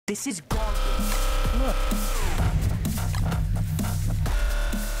This is garbage. Come on.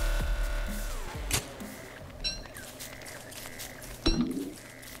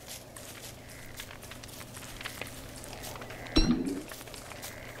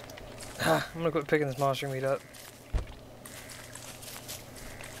 I'm gonna quit picking this monster meat up.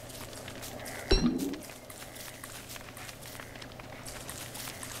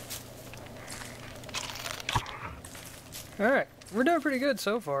 Alright, we're doing pretty good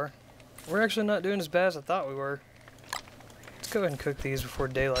so far. We're actually not doing as bad as I thought we were. Let's go ahead and cook these before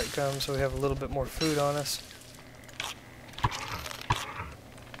daylight comes so we have a little bit more food on us.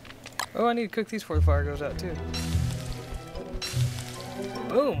 Oh, I need to cook these before the fire goes out too.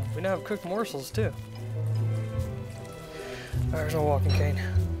 Boom! We now have cooked morsels too. Alright, there's no walking cane.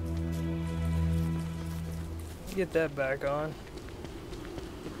 Get that back on.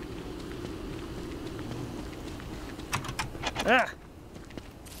 Ah!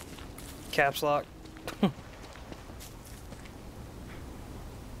 Caps lock.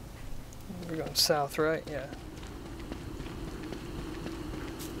 We're going south, right? Yeah.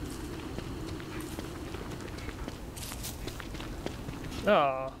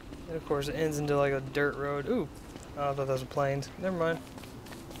 Oh, and of course it ends into like a dirt road. Ooh, oh, I thought that was a plains. Never mind.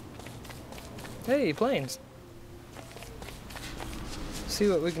 Hey, plains. See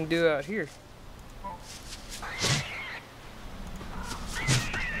what we can do out here.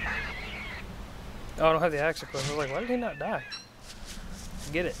 Oh, I don't have the axe equipped. I was like, why did he not die?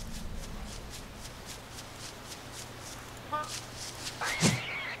 Get it.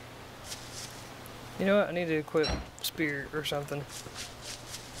 You know what? I need to equip spear or something.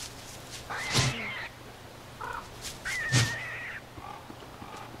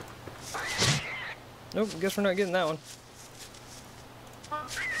 Nope, guess we're not getting that one.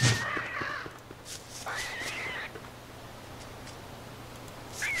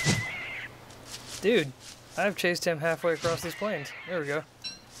 Dude, I've chased him halfway across these plains. There we go.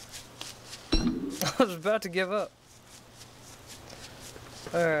 I was about to give up.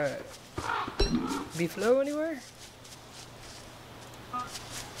 Alright. Beefalo anywhere?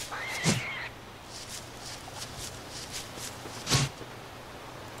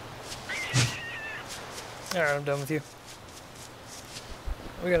 Alright, I'm done with you.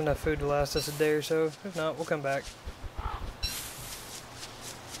 We got enough food to last us a day or so. If not, we'll come back.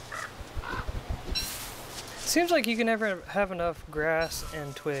 Seems like you can never have enough grass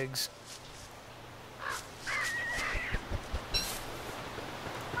and twigs.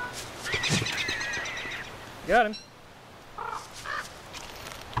 Got him.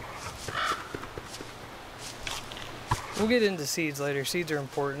 We'll get into seeds later. Seeds are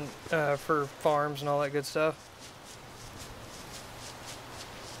important for farms and all that good stuff.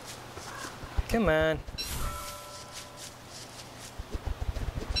 Come on.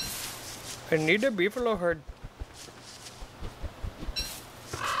 I need a beefalo herd.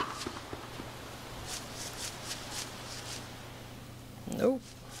 Nope.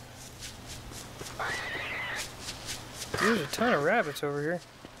 There's a ton of rabbits over here.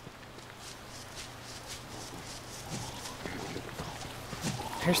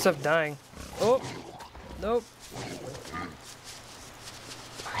 Here's stuff dying. Oh! Nope.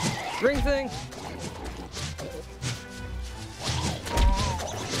 Ring thing!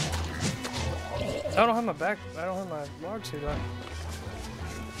 I don't have my log suit on.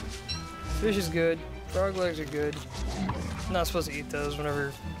 Fish is good. Frog legs are good. I'm not supposed to eat those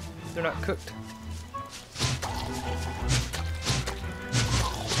whenever they're not cooked.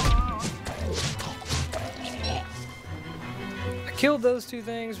 I killed those two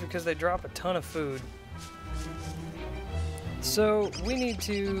things because they drop a ton of food. So we need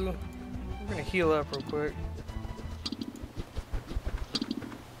to... We're gonna heal up real quick.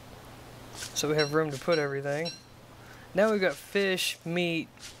 So we have room to put everything. Now we've got fish, meat.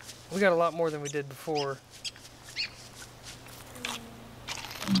 We got a lot more than we did before.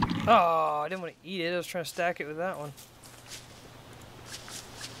 Oh, I didn't want to eat it. I was trying to stack it with that one.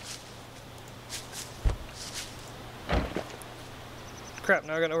 Crap,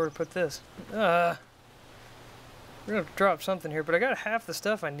 now I got nowhere to put this. We're gonna have to drop something here, but I got half the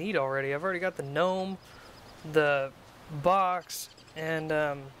stuff I need already. I've already got the gnome, the box, and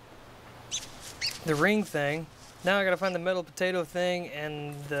the ring thing. Now I gotta find the metal potato thing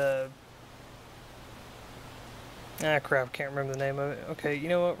and the... Ah, crap, can't remember the name of it. Okay, you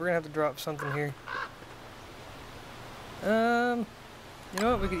know what? We're gonna have to drop something here. You know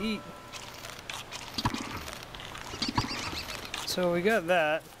what? We could eat. So we got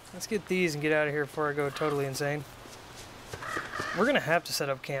that. Let's get these and get out of here before I go totally insane. We're gonna have to set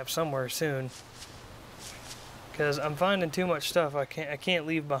up camp somewhere soon. because I'm finding too much stuff I can't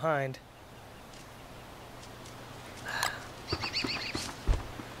leave behind.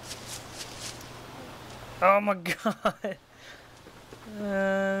 Oh my god.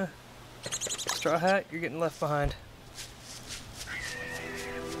 Straw hat, you're getting left behind.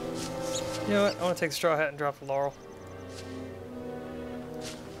 You know what? I want to take the straw hat and drop the laurel.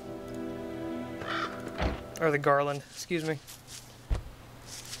 Or the garland, excuse me.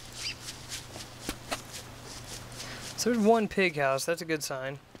 So there's one pig house, that's a good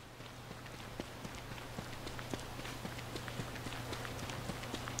sign.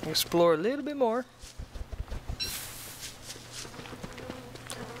 Explore a little bit more.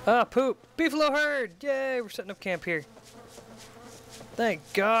 Ah, poop! Beefalo herd! Yay, we're setting up camp here. Thank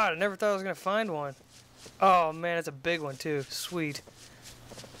God, I never thought I was gonna find one. Oh man, it's a big one too. Sweet.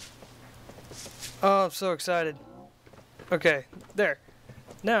 Oh, I'm so excited. Okay, there.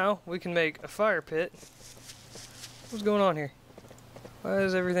 Now we can make a fire pit. What's going on here? Why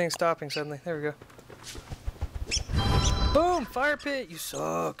is everything stopping suddenly? There we go. Boom! Fire pit! You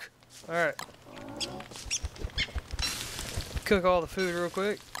suck! Alright. Cook all the food real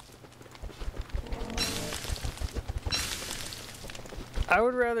quick. I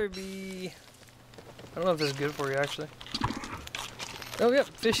would rather be... I don't know if this is good for you, actually. Oh, yep.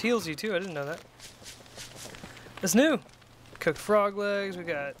 Fish heals you, too. I didn't know that. It's new. Cooked frog legs. We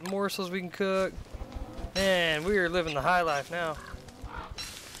got morsels we can cook. Man, we are living the high life now.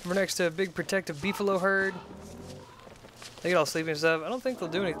 We're next to a big protective beefalo herd. They get all sleepy and stuff. I don't think they'll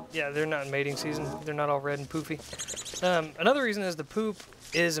do any... Yeah, they're not in mating season. They're not all red and poofy. Another reason is the poop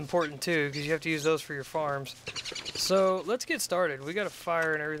is important, too, because you have to use those for your farms. So, let's get started. We got a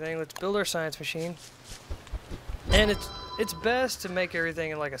fire and everything. Let's build our science machine. And it's best to make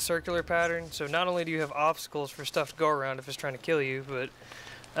everything in like a circular pattern. So not only do you have obstacles for stuff to go around if it's trying to kill you, but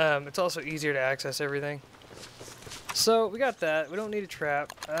it's also easier to access everything. So we got that. We don't need a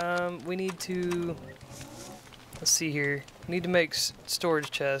trap. We need to... Let's see here. We need to make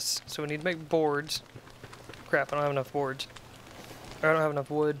storage chests. So we need to make boards. Crap, I don't have enough boards. Or I don't have enough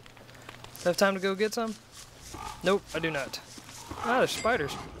wood. Do I have time to go get some? Nope, I do not. Ah, there's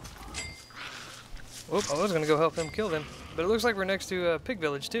spiders. Whoop, I was gonna go help them kill them. But it looks like we're next to a pig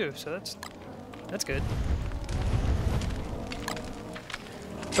village too, so that's good.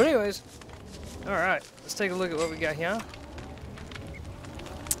 But anyways, alright, let's take a look at what we got here.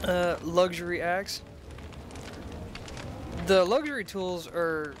 Luxury axe. The luxury tools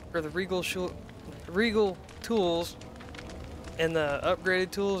or the regal tools and the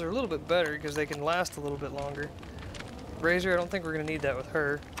upgraded tools are a little bit better because they can last a little bit longer. Razor, I don't think we're going to need that with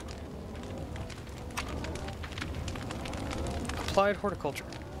her. Applied horticulture.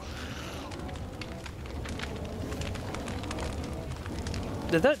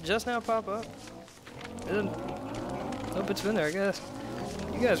 Did that just now pop up? Nope, it's been there, I guess.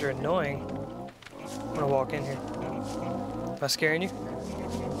 You guys are annoying. I'm going to walk in here. Am I scaring you?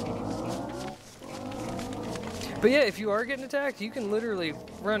 But yeah, if you are getting attacked, you can literally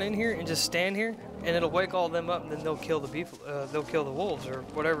run in here and just stand here, and it'll wake all them up, and then they'll kill the wolves or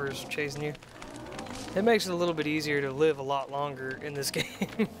whatever is chasing you. It makes it a little bit easier to live a lot longer in this game.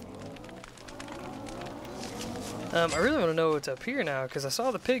 I really want to know what's up here now, because I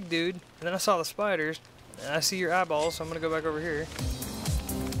saw the pig dude, and then I saw the spiders, and I see your eyeballs, so I'm gonna go back over here.